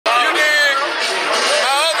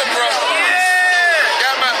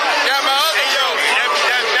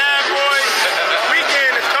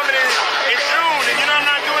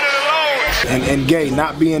And gay,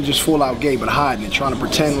 not being just full out gay, but hiding it, trying to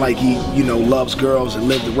pretend like he, you know, loves girls and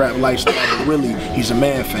live the rap lifestyle, but really, he's a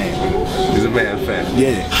man fan. He's a man fan.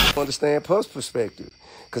 Yeah. Understand Puff's perspective,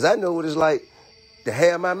 because I know what it's like to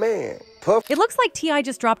have my man. Puff. It looks like T.I.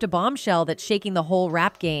 just dropped a bombshell that's shaking the whole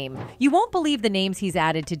rap game. You won't believe the names he's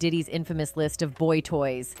added to Diddy's infamous list of boy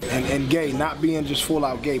toys. And gay, not being just full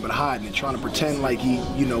out gay, but hiding it, trying to pretend like he,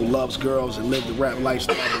 you know, loves girls and live the rap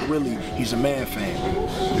lifestyle, but really, he's a man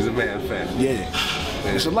fan. He's a man fan. Yeah.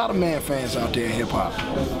 There's a lot of man fans out there in hip hop.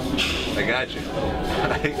 I got you.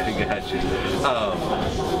 I got you.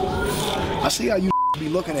 I see how you be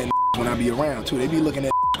looking at when I be around too. They be looking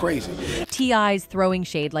at crazy. T.I.'s throwing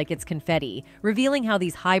shade like it's confetti, revealing how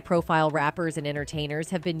these high-profile rappers and entertainers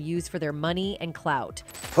have been used for their money and clout.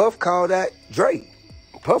 Puff called that Drake.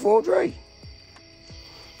 Puff on Drake.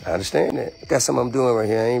 I understand that. I got something I'm doing right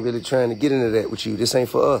here. I ain't really trying to get into that with you. This ain't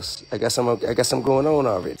for us. I got something going on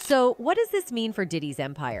already. So what does this mean for Diddy's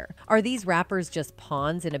empire? Are these rappers just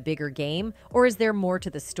pawns in a bigger game, or is there more to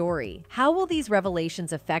the story? How will these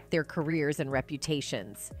revelations affect their careers and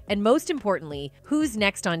reputations? And most importantly, who's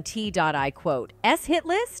next on T.I. quote, S hit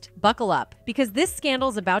list? Buckle up, because this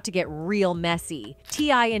scandal's about to get real messy.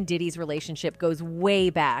 T.I. and Diddy's relationship goes way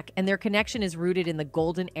back, and their connection is rooted in the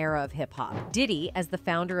golden era of hip-hop. Diddy, as the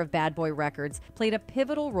founder of Bad Boy Records, played a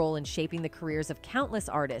pivotal role in shaping the careers of countless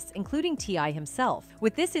artists, including T.I. himself.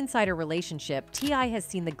 With this insider relationship, T.I. has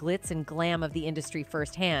seen the glitz and glam of the industry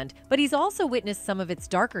firsthand, but he's also witnessed some of its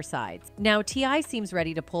darker sides. Now, T.I. seems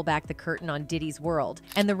ready to pull back the curtain on Diddy's world,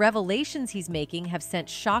 and the revelations he's making have sent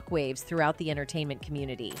shockwaves throughout the entertainment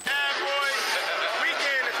community.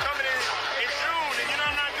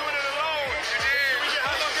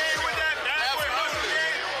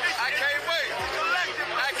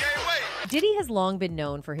 Diddy has long been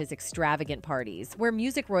known for his extravagant parties, where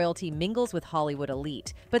music royalty mingles with Hollywood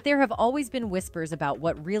elite. But there have always been whispers about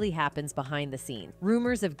what really happens behind the scene.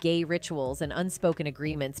 Rumors of gay rituals and unspoken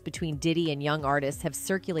agreements between Diddy and young artists have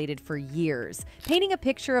circulated for years, painting a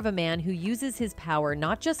picture of a man who uses his power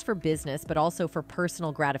not just for business, but also for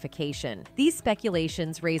personal gratification. These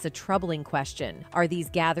speculations raise a troubling question. Are these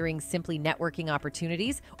gatherings simply networking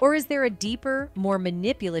opportunities, or is there a deeper, more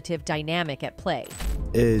manipulative dynamic at play?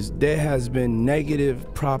 There has been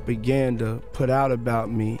negative propaganda put out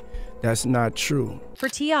about me that's not true. For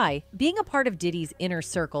T.I., being a part of Diddy's inner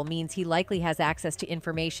circle means he likely has access to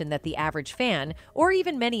information that the average fan, or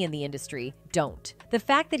even many in the industry, don't. The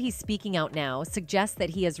fact that he's speaking out now suggests that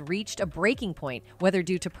he has reached a breaking point, whether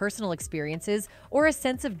due to personal experiences or a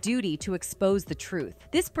sense of duty to expose the truth.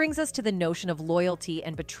 This brings us to the notion of loyalty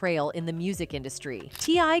and betrayal in the music industry.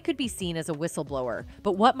 T.I. could be seen as a whistleblower,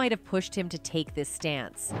 but what might have pushed him to take this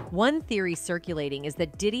stance? One theory circulating is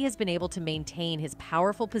that Diddy has been able to maintain his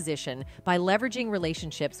powerful position by leveraging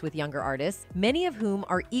relationships with younger artists, many of whom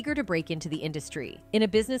are eager to break into the industry. In a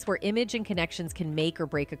business where image and connections can make or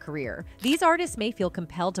break a career, these artists may feel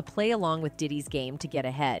compelled to play along with Diddy's game to get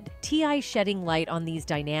ahead. T.I. shedding light on these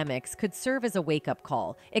dynamics could serve as a wake-up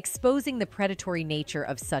call, exposing the predatory nature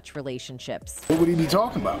of such relationships. What would he be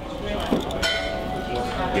talking about?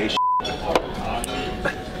 Gay shit.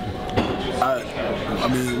 I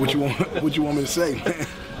mean, what you want me to say, man?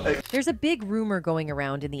 There's a big rumor going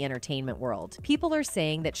around in the entertainment world. People are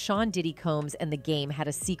saying that Sean Diddy Combs and the Game had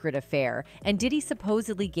a secret affair, and Diddy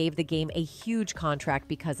supposedly gave the Game a huge contract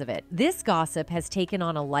because of it. This gossip has taken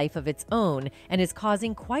on a life of its own and is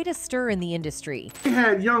causing quite a stir in the industry. They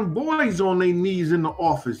had young boys on their knees in the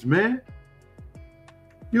office, man.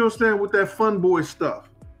 You understand, with that fun boy stuff.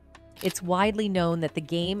 It's widely known that the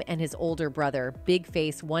Game and his older brother, Big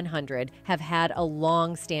Face 100, have had a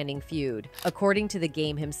long-standing feud. According to the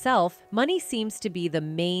Game himself, money seems to be the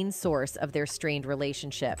main source of their strained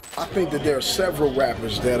relationship. I think that there are several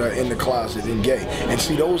rappers that are in the closet and gay. And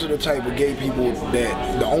see, those are the type of gay people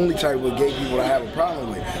the only type of gay people I have a problem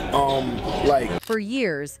with. For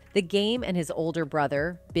years, the Game and his older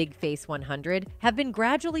brother, Big Face 100, have been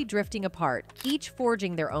gradually drifting apart, each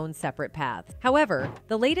forging their own separate paths. However,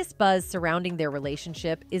 the latest buzz surrounding their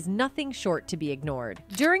relationship is nothing short to be ignored.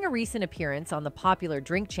 During a recent appearance on the popular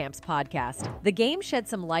Drink Champs podcast, the Game shed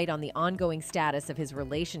some light on the ongoing status of his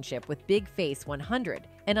relationship with Big Face 100.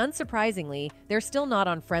 And unsurprisingly, they're still not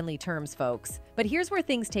on friendly terms, folks. But here's where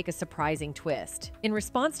things take a surprising twist. In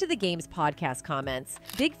response to the Game's podcast comments,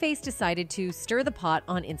 Big Face decided to stir the pot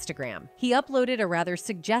on Instagram. He uploaded a rather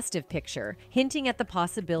suggestive picture, hinting at the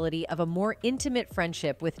possibility of a more intimate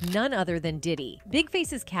friendship with none other than Diddy. Big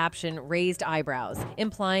Face's caption raised eyebrows,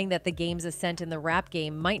 implying that the Game's ascent in the rap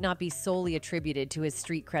game might not be solely attributed to his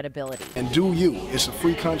street credibility. And do you. It's a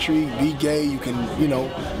free country. Be gay. You can,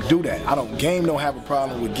 do that. Game don't have a problem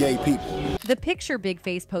wilding with gay people. The picture Big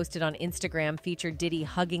Face posted on Instagram featured Diddy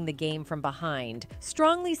hugging the game from behind,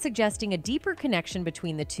 strongly suggesting a deeper connection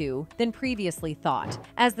between the two than previously thought.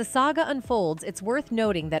 As the saga unfolds, it's worth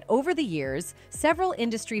noting that over the years, several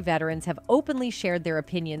industry veterans have openly shared their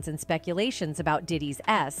opinions and speculations about Diddy's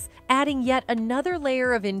S, adding yet another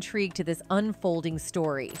layer of intrigue to this unfolding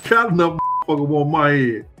story. Got enough motherfucker on my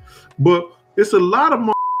head. But it's a lot of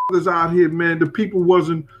motherfuckers out here, man, the people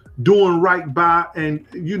wasn't doing right by and,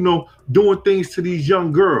 you know, doing things to these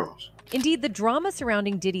young girls. Indeed, the drama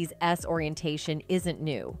surrounding Diddy's S orientation isn't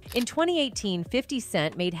new. In 2018, 50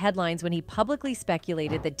 Cent made headlines when he publicly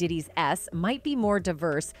speculated that Diddy's S might be more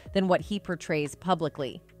diverse than what he portrays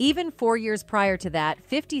publicly. Even 4 years prior to that,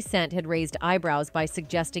 50 Cent had raised eyebrows by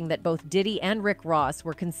suggesting that both Diddy and Rick Ross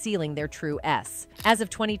were concealing their true S. As of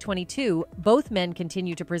 2022, both men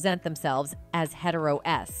continue to present themselves as hetero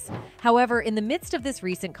S. However, in the midst of this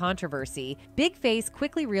recent controversy, Big Face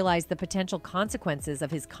quickly realized the potential consequences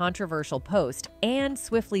of his controversial post and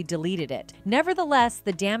swiftly deleted it. Nevertheless,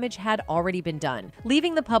 the damage had already been done,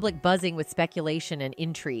 leaving the public buzzing with speculation and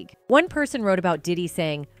intrigue. One person wrote about Diddy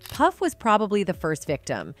saying, "Puff was probably the first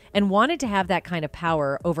victim and wanted to have that kind of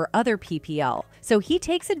power over other PPL, so he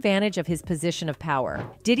takes advantage of his position of power."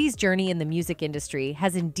 Diddy's journey in the music industry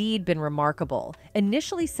has indeed been remarkable,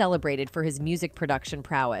 initially celebrated for his music production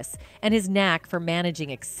prowess and his knack for managing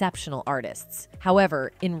exceptional artists.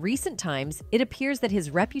 However, in recent times, it appears that his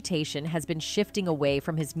reputation has been shifting away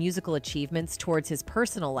from his musical achievements towards his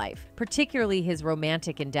personal life, particularly his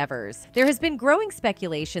romantic endeavors. There has been growing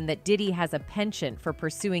speculation that Diddy has a penchant for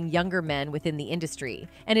pursuing younger men within the industry,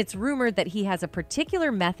 and it's rumored that he has a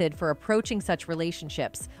particular method for approaching such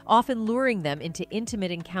relationships, often luring them into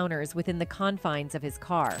intimate encounters within the confines of his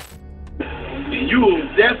car. You will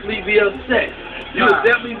definitely be upset. You will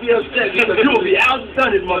definitely be upset because you will be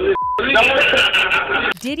outstunned, mother.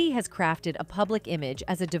 Diddy has crafted a public image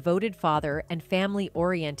as a devoted father and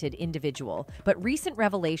family-oriented individual, but recent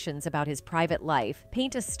revelations about his private life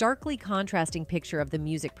paint a starkly contrasting picture of the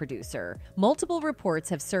music producer. Multiple reports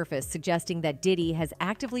have surfaced suggesting that Diddy has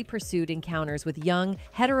actively pursued encounters with young,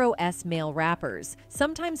 hetero-S male rappers,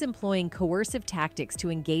 sometimes employing coercive tactics to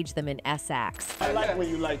engage them in S acts. I like when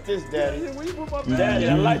you like this, Daddy. Daddy,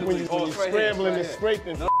 I like when you're scrambling and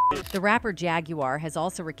scraping. The rapper Jaguar has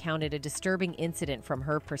also recounted a disturbing incident from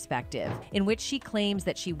her perspective, in which she claims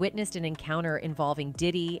that she witnessed an encounter involving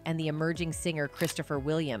Diddy and the emerging singer Christopher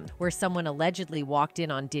Williams, where someone allegedly walked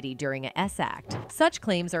in on Diddy during a S act. Such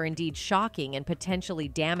claims are indeed shocking and potentially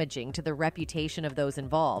damaging to the reputation of those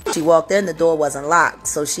involved. She walked in, the door wasn't locked,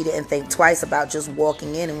 so she didn't think twice about just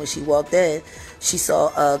walking in, and when she walked in, she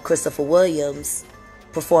saw Christopher Williams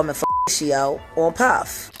performing for out on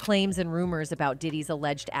Puff. Claims and rumors about Diddy's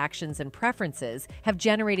alleged actions and preferences have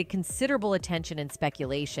generated considerable attention and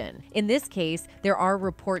speculation. In this case, there are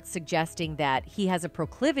reports suggesting that he has a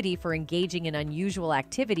proclivity for engaging in unusual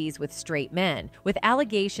activities with straight men, with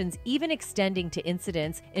allegations even extending to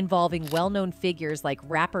incidents involving well-known figures like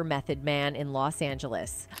rapper Method Man in Los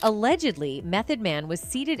Angeles. Allegedly, Method Man was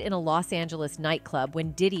seated in a Los Angeles nightclub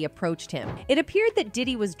when Diddy approached him. It appeared that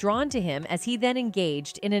Diddy was drawn to him as he then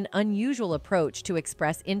engaged in an unusual approach to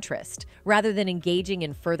express interest. Rather than engaging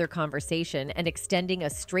in further conversation and extending a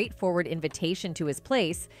straightforward invitation to his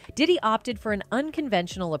place, Diddy opted for an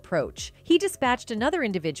unconventional approach. He dispatched another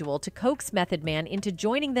individual to coax Method Man into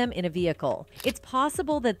joining them in a vehicle. It's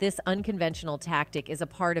possible that this unconventional tactic is a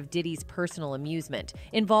part of Diddy's personal amusement,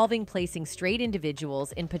 involving placing straight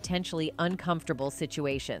individuals in potentially uncomfortable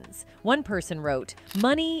situations. One person wrote,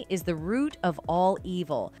 "Money is the root of all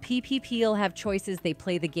evil. PPP'll have choices. They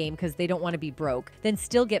play the game because they don't want to be broke, then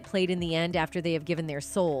still get played in the end after they have given their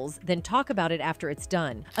souls, then talk about it after it's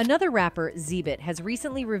done." Another rapper, Zebit, has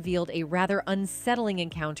recently revealed a rather unsettling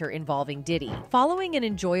encounter involving Diddy. Following an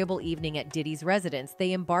enjoyable evening at Diddy's residence,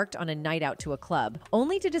 they embarked on a night out to a club,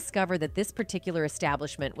 only to discover that this particular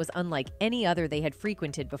establishment was unlike any other they had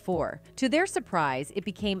frequented before. To their surprise, it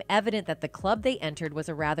became evident that the club they entered was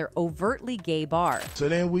a rather overtly gay bar. So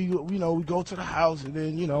then we go to the house, and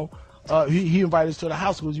then, he invited us to the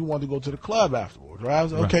house because he wanted to go to the club afterwards, right? I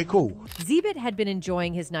was like, okay, cool. Zebit had been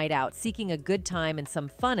enjoying his night out, seeking a good time and some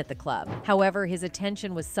fun at the club. However, his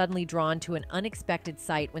attention was suddenly drawn to an unexpected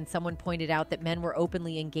sight when someone pointed out that men were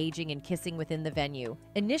openly engaging and kissing within the venue.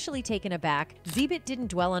 Initially taken aback, Zebit didn't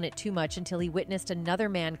dwell on it too much until he witnessed another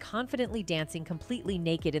man confidently dancing completely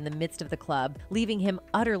naked in the midst of the club, leaving him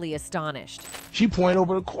utterly astonished. She pointed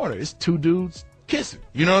over the corner. It's two dudes kissing.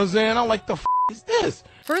 You know what I'm saying? I'm like, the f is this?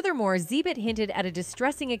 Furthermore, Zebit hinted at a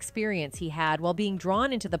distressing experience he had while being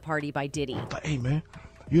drawn into the party by Diddy. But hey, man,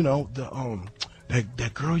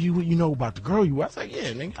 that girl you know about the girl you. I was like,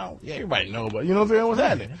 yeah, nigga, yeah, everybody know, but you know what I'm saying? What's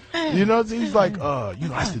happening? You know, he's like,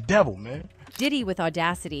 that's the devil, man. Diddy, with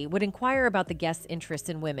audacity, would inquire about the guests' interests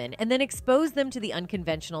in women and then expose them to the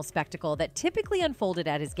unconventional spectacle that typically unfolded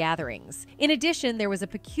at his gatherings. In addition, there was a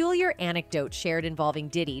peculiar anecdote shared involving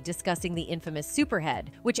Diddy discussing the infamous superhead,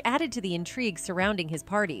 which added to the intrigue surrounding his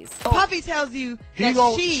parties. Puffy tells you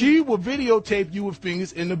that she will videotape you with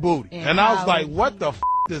fingers in the booty. And I was like, what the f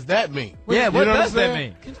does that mean? Yeah, what does that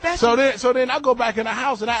mean? So then I go back in the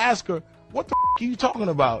house and I ask her, what the f are you talking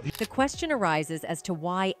about? The question arises as to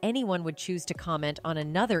why anyone would choose to comment on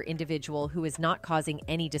another individual who is not causing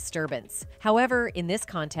any disturbance. However, in this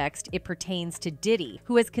context, it pertains to Diddy,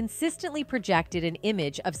 who has consistently projected an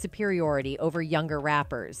image of superiority over younger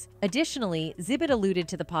rappers. Additionally, Zibit alluded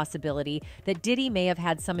to the possibility that Diddy may have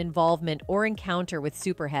had some involvement or encounter with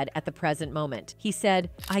Superhead at the present moment. He said,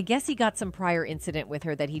 I guess he got some prior incident with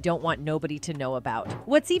her that he don't want nobody to know about.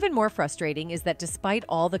 What's even more frustrating is that despite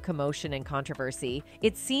all the commotion and controversy,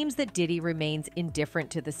 it seems that Diddy remains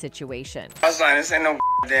indifferent to the situation. I was like, this ain't no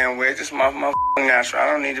damn wig. This is my natural. I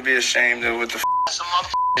don't need to be ashamed of what the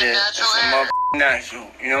it's a natural.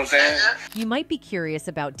 You know what I'm saying? You might be curious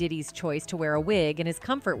about Diddy's choice to wear a wig and his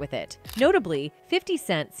comfort with it. Notably, 50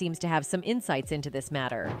 Cent seems to have some insights into this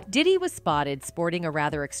matter. Diddy was spotted sporting a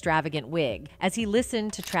rather extravagant wig as he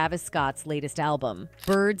listened to Travis Scott's latest album,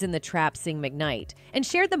 Birds in the Trap Sing McKnight, and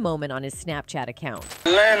shared the moment on his Snapchat account.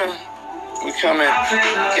 Atlanta, we coming,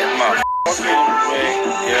 get my wig.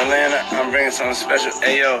 Yeah, Atlanta, I'm bringing something special.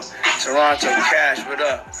 Ayo, Toronto, Cash, what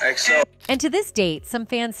up? XO. And to this date, some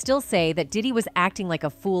fans still say that Diddy was acting like a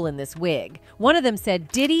fool in this wig. One of them said,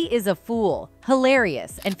 Diddy is a fool.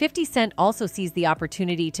 Hilarious. And 50 Cent also seized the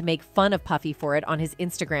opportunity to make fun of Puffy for it on his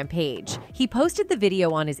Instagram page. He posted the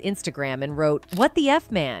video on his Instagram and wrote, "What the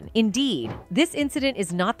F, man?" Indeed, this incident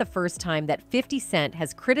is not the first time that 50 Cent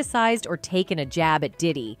has criticized or taken a jab at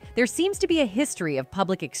Diddy. There seems to be a history of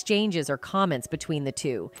public exchanges or comments between the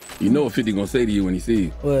two. You know what 50 gonna say to you when he sees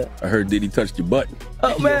you? What? I heard Diddy touched your butt.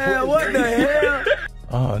 Oh man, what the hell?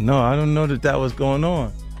 Oh no, I don't know that was going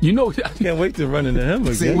on. You know, I can't wait to run into him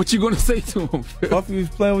again. See, what you gonna say to him? Puffy was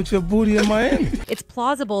playing with your booty in Miami. It's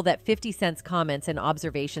plausible that 50 Cent's comments and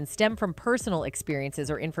observations stem from personal experiences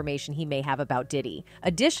or information he may have about Diddy.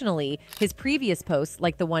 Additionally, his previous posts,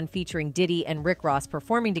 like the one featuring Diddy and Rick Ross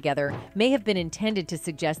performing together, may have been intended to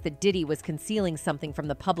suggest that Diddy was concealing something from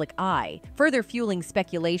the public eye, further fueling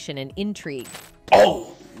speculation and intrigue.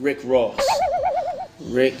 Oh, Rick Ross.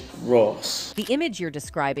 Rick Ross. The image you're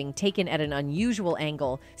describing, taken at an unusual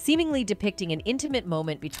angle, seemingly depicting an intimate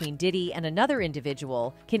moment between Diddy and another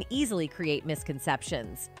individual, can easily create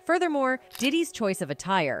misconceptions. Furthermore, Diddy's choice of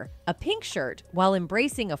attire, a pink shirt, while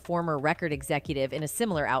embracing a former record executive in a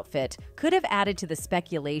similar outfit, could have added to the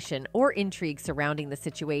speculation or intrigue surrounding the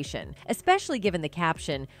situation, especially given the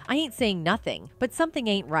caption, "I ain't saying nothing, but something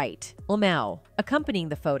ain't right." Lamau, accompanying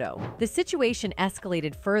the photo. The situation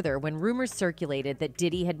escalated further when rumors circulated that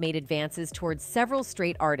Diddy had made advances towards several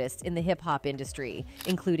straight artists in the hip-hop industry,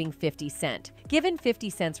 including 50 Cent. Given 50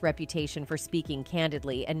 Cent's reputation for speaking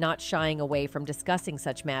candidly and not shying away from discussing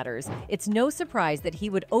such matters, it's no surprise that he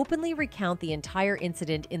would openly recount the entire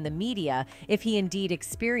incident in the media if he indeed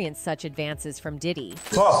experienced such advances from Diddy.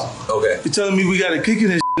 Puff, okay. You're telling me we got a kick in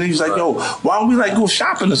this and he's like, yo, why don't we like go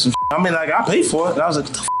shopping or some I mean, like, I pay for it. And I was like,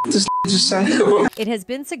 what the this just said? It has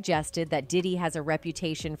been suggested that Diddy has a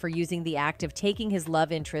reputation for using the act of taking his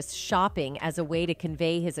love interest shopping as a way to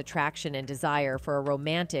convey his attraction and desire for a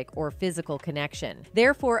romantic or physical connection.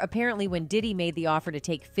 Therefore, apparently when Diddy made the offer to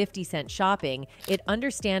take 50 Cent shopping, it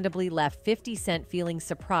understandably left 50 Cent feeling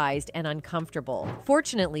surprised and uncomfortable.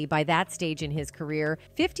 Fortunately, by that stage in his career,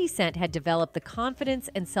 50 Cent had developed the confidence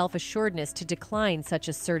and self-assuredness to decline such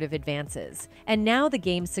assertive advances. And now the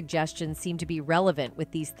game's suggestions seem to be relevant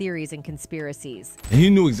with these theories and conspiracies. And he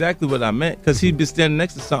knew exactly what I meant because he'd been standing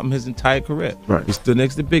next to something his entire career. Right. He stood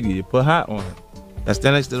next to Biggie. You put hot on him. That's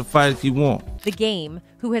stand next to the fight if you want. The Game,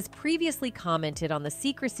 who has previously commented on the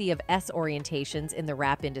secrecy of S orientations in the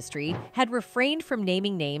rap industry, had refrained from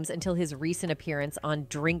naming names until his recent appearance on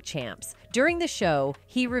Drink Champs. During the show,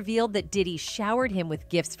 he revealed that Diddy showered him with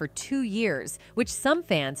gifts for 2 years, which some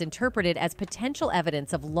fans interpreted as potential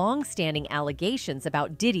evidence of long-standing allegations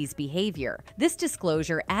about Diddy's behavior. This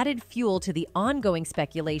disclosure added fuel to the ongoing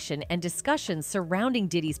speculation and discussions surrounding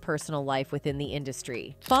Diddy's personal life within the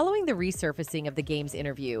industry. Following the resurfacing of The Game's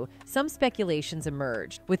interview, some speculations emerged.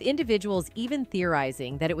 emerged, with individuals even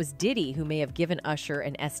theorizing that it was Diddy who may have given Usher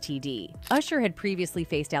an STD. Usher had previously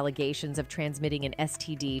faced allegations of transmitting an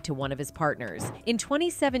STD to one of his partners. In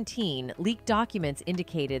 2017, leaked documents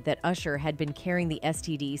indicated that Usher had been carrying the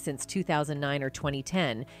STD since 2009 or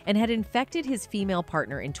 2010 and had infected his female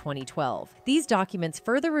partner in 2012. These documents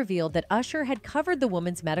further revealed that Usher had covered the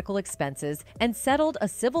woman's medical expenses and settled a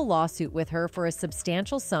civil lawsuit with her for a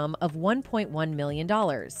substantial sum of $1.1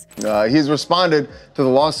 million. He's responded to the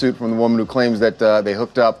lawsuit from the woman who claims that they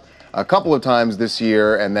hooked up a couple of times this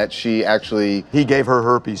year and that she actually... He gave her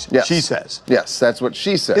herpes, yes. She says. Yes, that's what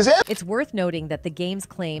she says. It's worth noting that the game's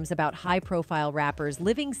claims about high-profile rappers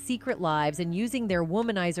living secret lives and using their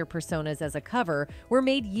womanizer personas as a cover were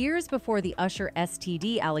made years before the Usher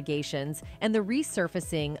STD allegations and the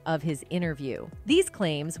resurfacing of his interview. These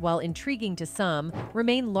claims, while intriguing to some,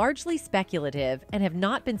 remain largely speculative and have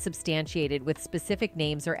not been substantiated with specific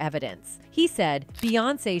names or evidence. He said,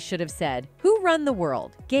 Beyonce should have said, "Who run the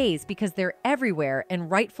world? Gays, because they're everywhere,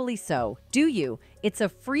 and rightfully so. Do you? It's a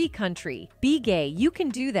free country. Be gay. You can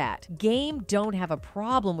do that. Game don't have a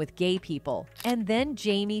problem with gay people." And then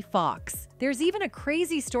Jamie Foxx. There's even a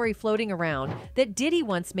crazy story floating around that Diddy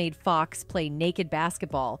once made Foxx play naked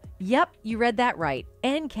basketball. Yep, you read that right.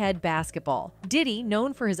 NKED basketball. Diddy,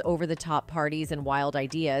 known for his over-the-top parties and wild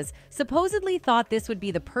ideas, supposedly thought this would be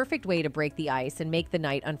the perfect way to break the ice and make the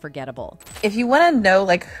night unforgettable. If you want to know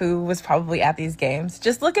who was probably at these games,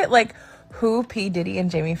 just look at who P. Diddy and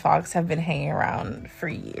Jamie Foxx have been hanging around for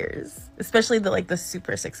years, especially the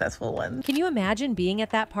super successful ones. Can you imagine being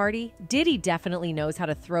at that party? Diddy definitely knows how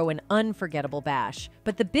to throw an unforgettable bash.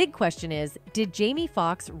 But the big question is, did Jamie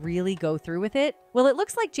Foxx really go through with it? Well, it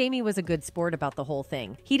looks like Jamie was a good sport about the whole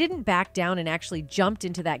thing. He didn't back down and actually jumped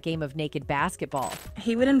into that game of naked basketball.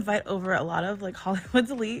 He would invite over a lot of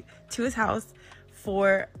Hollywood's elite to his house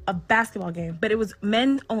for a basketball game, but it was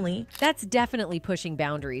men only. That's definitely pushing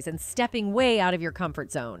boundaries and stepping way out of your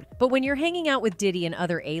comfort zone. But when you're hanging out with Diddy and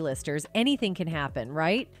other A-listers, anything can happen,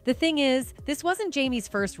 right? The thing is, this wasn't Jamie's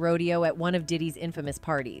first rodeo at one of Diddy's infamous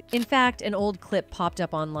parties. In fact, an old clip popped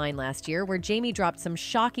up online last year where Jamie dropped some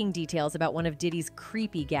shocking details about one of Diddy's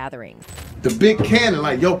creepy gatherings. The big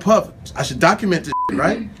cannon, yo, Puff, I should document this,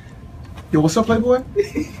 right? Yo, what's up, Playboy?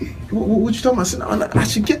 What you talking about? I said, I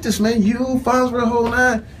should get this, man. You, Fonzra, whole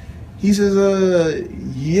nine. He says,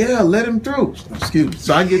 yeah, let him through. Excuse me.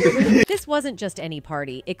 So I get the... This wasn't just any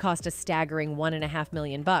party. It cost a staggering $1.5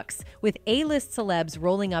 million, with A-list celebs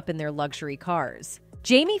rolling up in their luxury cars.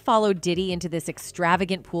 Jamie followed Diddy into this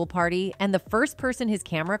extravagant pool party, and the first person his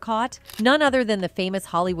camera caught, none other than the famous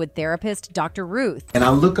Hollywood therapist, Dr. Ruth. And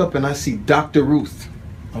I look up and I see Dr. Ruth.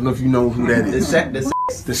 I don't know if you know who that is.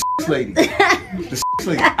 The lady. The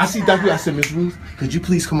lady. I see Dr. Ruth. I said, Miss Ruth, could you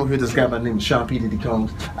please come over here? This guy by the name of Sean P. Diddy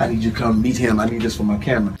Combs. I need you to come meet him. I need this for my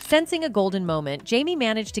camera. Sensing a golden moment, Jamie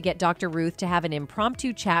managed to get Dr. Ruth to have an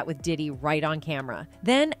impromptu chat with Diddy right on camera.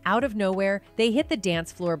 Then, out of nowhere, they hit the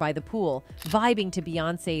dance floor by the pool, vibing to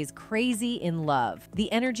Beyonce's Crazy in Love.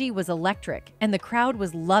 The energy was electric, and the crowd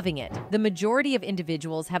was loving it. The majority of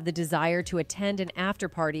individuals have the desire to attend an after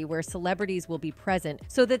party where celebrities will be present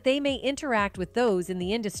so that they may interact with those in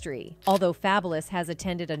the industry. Although Fabulous has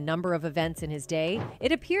attended a number of events in his day,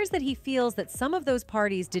 it appears that he feels that some of those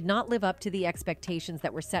parties did not live up to the expectations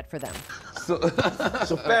that were set for them. So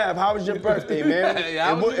Fab, how was your birthday,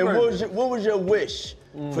 man? What was your wish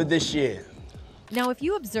for this year? Now, if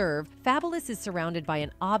you observe, Fabulous is surrounded by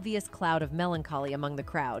an obvious cloud of melancholy among the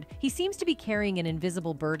crowd. He seems to be carrying an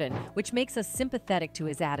invisible burden, which makes us sympathetic to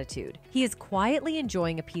his attitude. He is quietly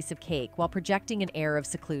enjoying a piece of cake while projecting an air of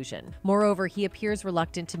seclusion. Moreover, he appears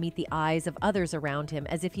reluctant to meet the eyes of others around him,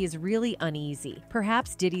 as if he is really uneasy.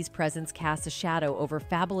 Perhaps Diddy's presence casts a shadow over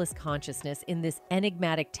Fabulous' consciousness in this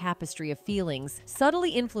enigmatic tapestry of feelings, subtly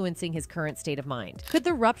influencing his current state of mind. Could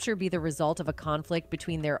the rupture be the result of a conflict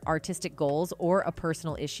between their artistic goals or a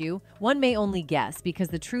personal issue? One may only guess, because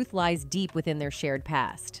the truth lies deep within their shared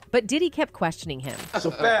past. But Diddy kept questioning him. So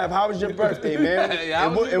Fab, how was your birthday,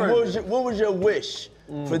 man? What was your wish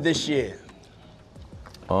for this year?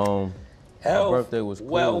 Health, birthday was cool.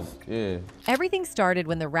 Wealth. Yeah. Everything started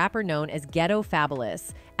when the rapper known as Ghetto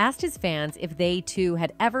Fabulous asked his fans if they too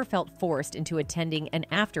had ever felt forced into attending an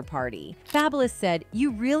after party. Fabulous said, "You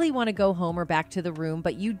really want to go home or back to the room,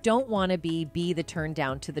 but you don't want to be the turn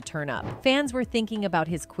down to the turn up." Fans were thinking about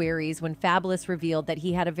his queries when Fabulous revealed that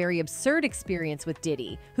he had a very absurd experience with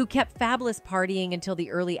Diddy, who kept Fabulous partying until the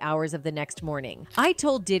early hours of the next morning. "I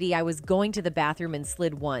told Diddy I was going to the bathroom and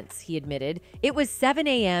slid once," he admitted. "It was 7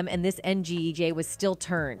 a.m. and this NGEJ was still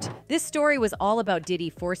turned." This story was all about Diddy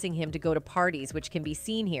forcing him to go to parties, which can be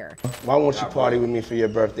seen here. Why won't you party with me for your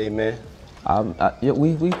birthday, man? Yeah,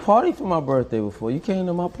 we partied for my birthday before. You came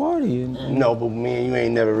to my party. No, but me and you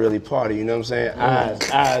ain't never really party, you know what I'm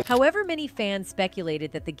saying? However, many fans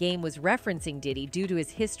speculated that the game was referencing Diddy due to his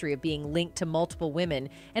history of being linked to multiple women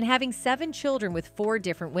and having 7 children with 4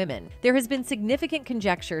 different women. There has been significant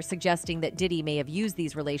conjecture suggesting that Diddy may have used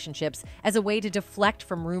these relationships as a way to deflect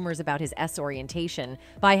from rumors about his S orientation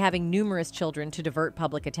by having numerous children to divert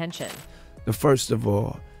public attention. The first of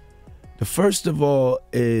all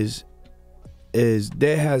is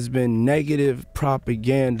there has been negative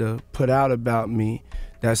propaganda put out about me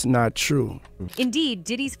that's not true. Indeed,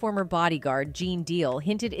 Diddy's former bodyguard, Gene Deal,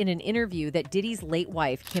 hinted in an interview that Diddy's late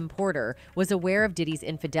wife, Kim Porter, was aware of Diddy's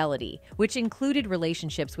infidelity, which included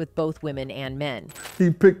relationships with both women and men.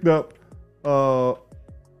 He picked up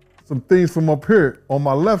some things from up here on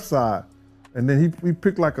my left side, and then he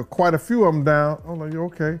picked like quite a few of them down. I was like,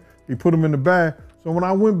 okay. He put them in the bag. So when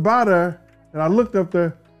I went by there and I looked up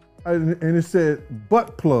there, and it said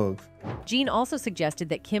butt plugs. Gene also suggested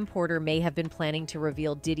that Kim Porter may have been planning to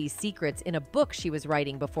reveal Diddy's secrets in a book she was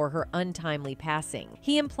writing before her untimely passing.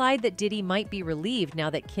 He implied that Diddy might be relieved now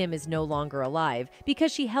that Kim is no longer alive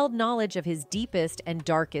because she held knowledge of his deepest and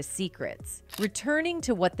darkest secrets. Returning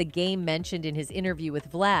to what the game mentioned in his interview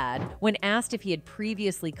with Vlad, when asked if he had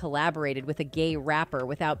previously collaborated with a gay rapper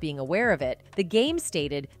without being aware of it, the game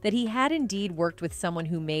stated that he had indeed worked with someone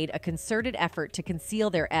who made a concerted effort to conceal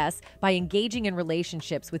their S by engaging in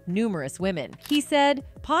relationships with numerous women. He said,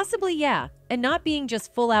 possibly yeah, and not being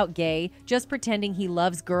just full-out gay, just pretending he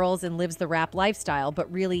loves girls and lives the rap lifestyle,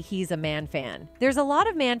 but really he's a man fan. There's a lot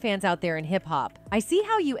of man fans out there in hip-hop. I see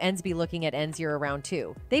how you ends be looking at ends year around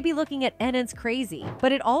too. They be looking at ends crazy.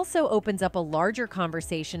 But it also opens up a larger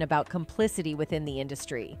conversation about complicity within the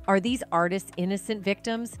industry. Are these artists innocent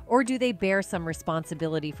victims, or do they bear some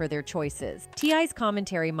responsibility for their choices? T.I.'s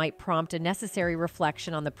commentary might prompt a necessary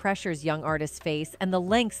reflection on the pressures young artists face and the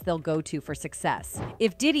lengths they'll go to for success.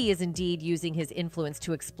 If Diddy is indeed using his influence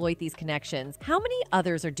to exploit these connections, how many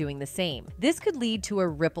others are doing the same? This could lead to a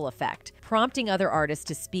ripple effect, prompting other artists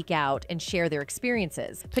to speak out and share their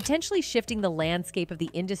experiences, potentially shifting the landscape of the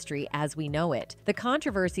industry as we know it. The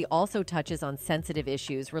controversy also touches on sensitive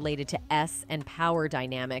issues related to S and power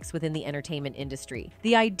dynamics within the entertainment industry.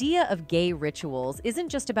 The idea of gay rituals isn't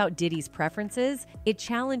just about Diddy's preferences, it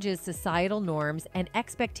challenges societal norms and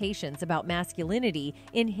expectations about masculinity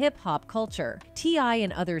in hip-hop culture. T.I.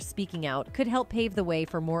 and others speaking out could help pave the way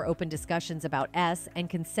for more open discussions about S and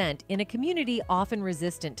consent in a community often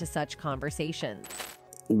resistant to such conversations.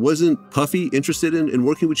 Wasn't Puffy interested in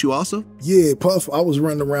working with you also? Yeah, Puff. I was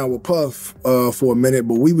running around with Puff for a minute,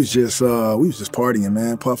 but we was just partying,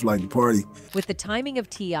 man. Puff liked to party. With the timing of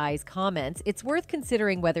T.I.'s comments, it's worth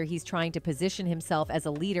considering whether he's trying to position himself as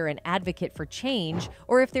a leader and advocate for change,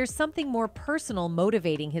 or if there's something more personal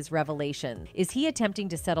motivating his revelation. Is he attempting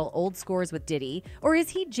to settle old scores with Diddy, or is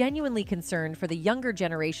he genuinely concerned for the younger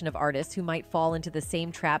generation of artists who might fall into the same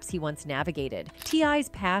traps he once navigated? T.I.'s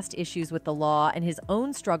past issues with the law and his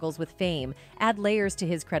own struggles with fame add layers to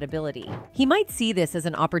his credibility. He might see this as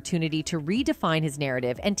an opportunity to redefine his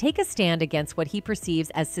narrative and take a stand against what he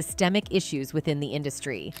perceives as systemic issues within the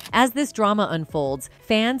industry. As this drama unfolds,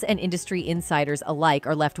 fans and industry insiders alike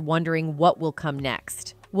are left wondering what will come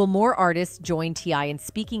next. Will more artists join T.I. in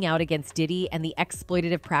speaking out against Diddy and the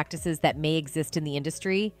exploitative practices that may exist in the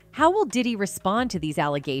industry? How will Diddy respond to these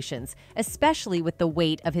allegations, especially with the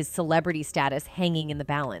weight of his celebrity status hanging in the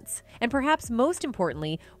balance? And perhaps most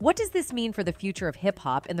importantly, what does this mean for the future of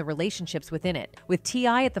hip-hop and the relationships within it? With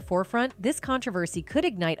T.I. at the forefront, this controversy could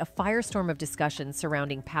ignite a firestorm of discussions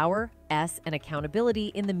surrounding power, S, and accountability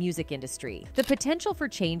in the music industry. The potential for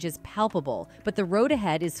change is palpable, but the road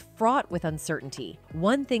ahead is fraught with uncertainty.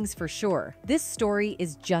 One thing's for sure, this story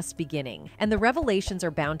is just beginning, and the revelations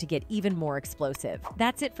are bound to get even more explosive.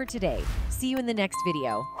 That's it for today. See you in the next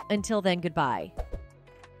video. Until then, goodbye.